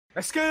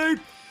Escape!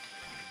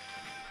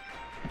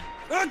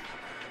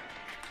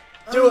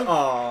 Do it.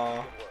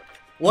 Aww.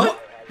 What?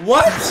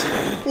 What?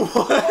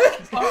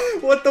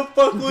 What? What the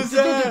fuck was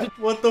that?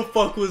 What the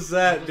fuck was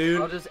that,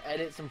 dude? I'll just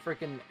edit some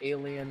freaking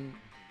alien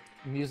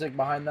music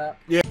behind that.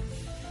 Yeah.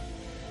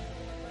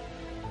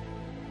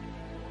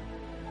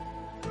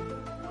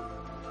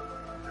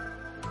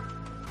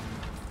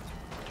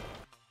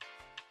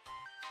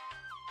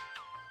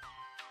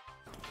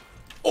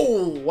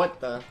 Oh, what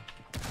the?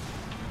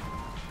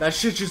 That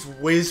shit just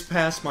whizzed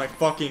past my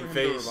fucking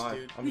face,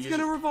 dude. He's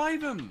gonna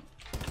revive him.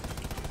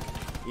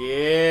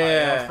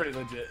 Yeah. That was pretty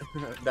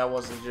legit. That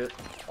was legit.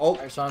 Oh,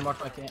 Alright, so I'm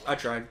watching my cam. I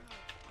tried.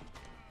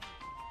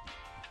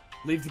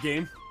 Leave the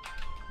game.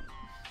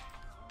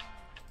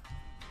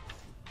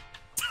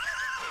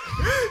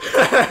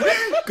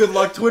 Good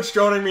luck Twitch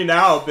joining me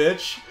now,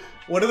 bitch.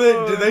 What are they?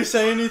 Did they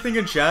say anything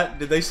in chat?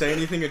 Did they say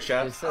anything in It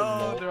chat? says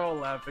Oh, no. they're all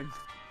laughing.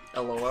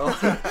 LOL.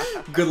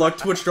 Good luck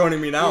Twitch joining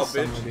me now, He's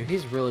bitch. somewhere, dude.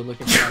 He's really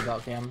looking for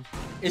about cam.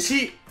 Is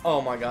he?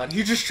 Oh my god,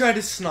 he just tried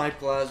to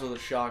snipe Glaz with a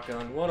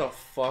shotgun. What a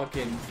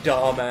fucking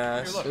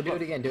dumbass. Here, look. Go do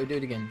it again. Do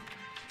it again.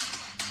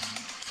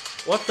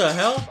 What the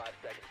hell?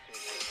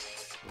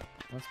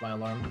 That's my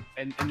alarm.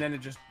 And then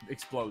it just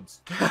explodes.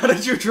 How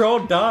did your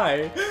drone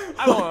die?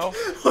 I don't know.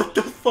 What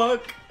the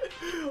fuck?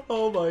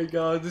 Oh my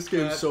god, this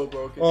game's so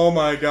broken. Oh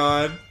my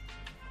god.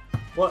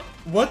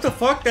 What the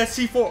fuck? That's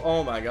C4.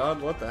 Oh my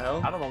god, what the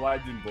hell? I don't know why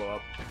it didn't blow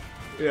up.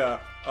 Yeah,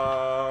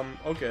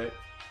 okay.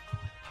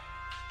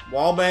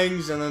 Wall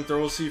bangs and then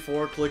throws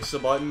C4, clicks the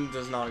button,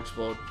 does not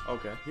explode.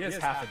 Okay. He has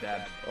half a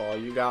dad. Oh,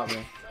 you got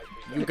me.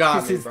 You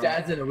got me, His bro.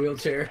 dad's in a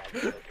wheelchair.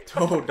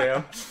 Oh,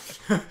 damn.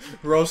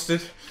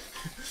 Roasted.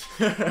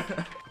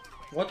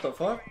 What the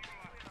fuck?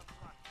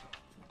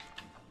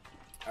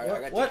 Alright,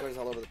 I got What? checkpoints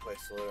all over the place,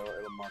 so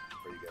it'll mark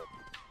before you go.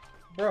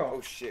 Bro,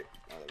 Oh shit.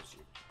 Oh, that was you.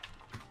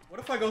 what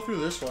if I go through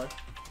this way?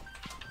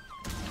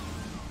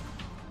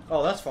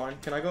 Oh, that's fine.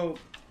 Can I go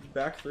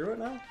back through it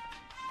now?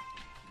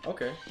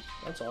 Okay,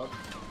 that's odd.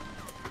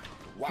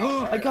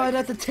 Wow. I got it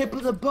at the tip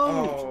of the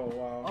boat. Oh,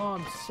 wow. Oh,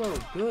 I'm so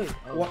good.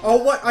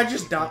 Oh, what? I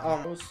just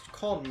died. It was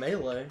called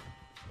melee.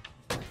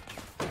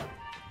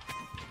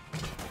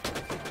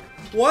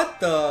 What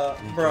the?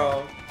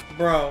 Bro.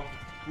 Bruh.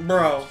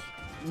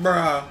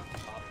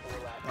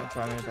 I'm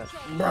trying to get that.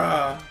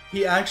 Bruh.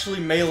 He actually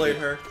meleeed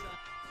her.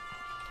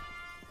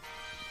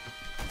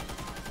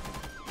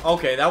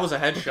 Okay, that was a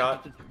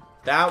headshot.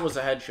 That was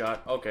a headshot.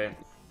 Okay.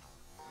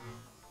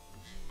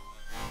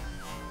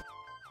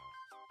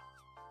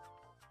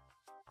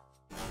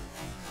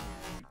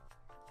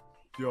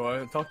 Yo,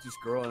 I talked to this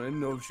girl and I didn't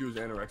know if she was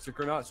anorexic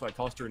or not, so I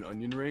tossed her an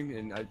onion ring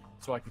and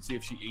so I could see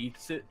if she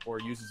eats it or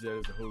uses it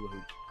as a hula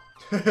hoop.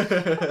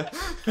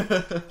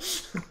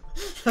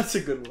 That's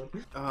a good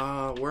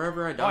one.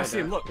 Wherever I died. Oh, I see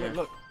him. Look, yeah.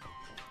 look.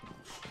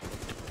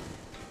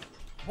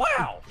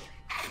 Wow!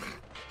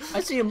 I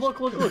see him. Look.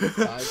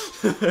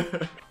 Guys.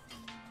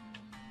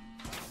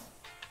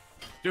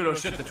 Dude, oh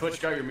shit, the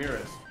Twitch got your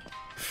mirrors.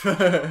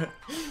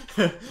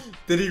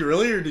 Did he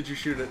really, or did you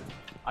shoot it?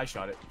 I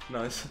shot it.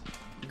 Nice.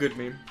 Good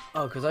meme.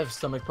 Oh, because I have a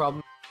stomach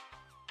problem.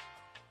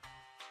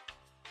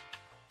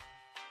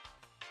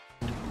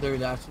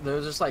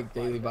 There's just like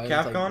daily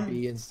vitamins Capcom? like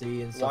B and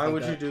C and stuff Why like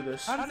would that. you do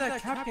this? How did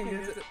that Capcom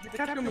get the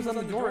Capcom was on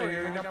the door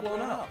here and got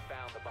blown up?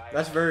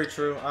 That's very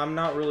true. I'm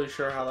not really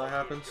sure how that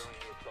happens.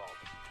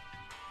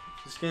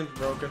 This game's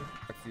broken.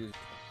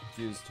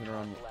 Fuse, turn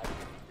around.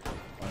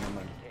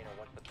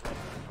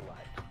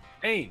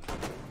 Aim!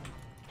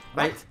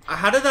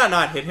 How did that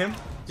not hit him?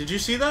 Did you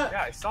see that?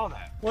 Yeah, I saw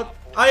that. What?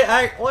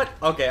 What?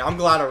 Okay, I'm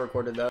glad I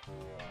recorded that.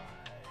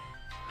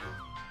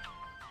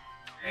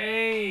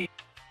 Hey!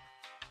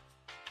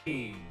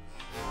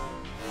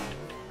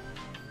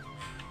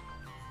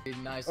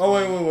 Nice.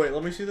 Oh, wait.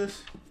 Let me see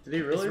this. Did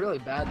he really? It's really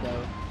bad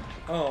though.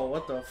 Oh,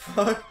 what the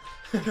fuck?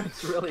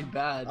 It's really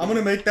bad. I'm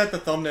gonna make that the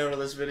thumbnail of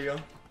this video.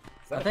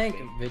 I think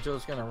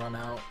Vigil's gonna run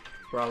out.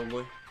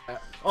 Probably.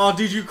 Oh,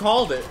 dude, you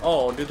called it.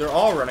 Oh, dude, they're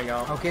all running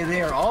out. Okay,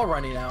 they are all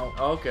running out.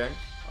 Okay.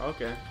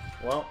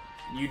 Well,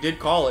 you did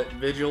call it.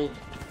 Vigil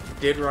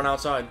did run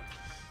outside.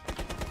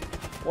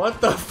 What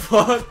the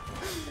fuck?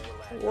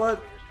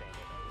 What?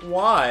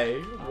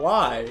 Why?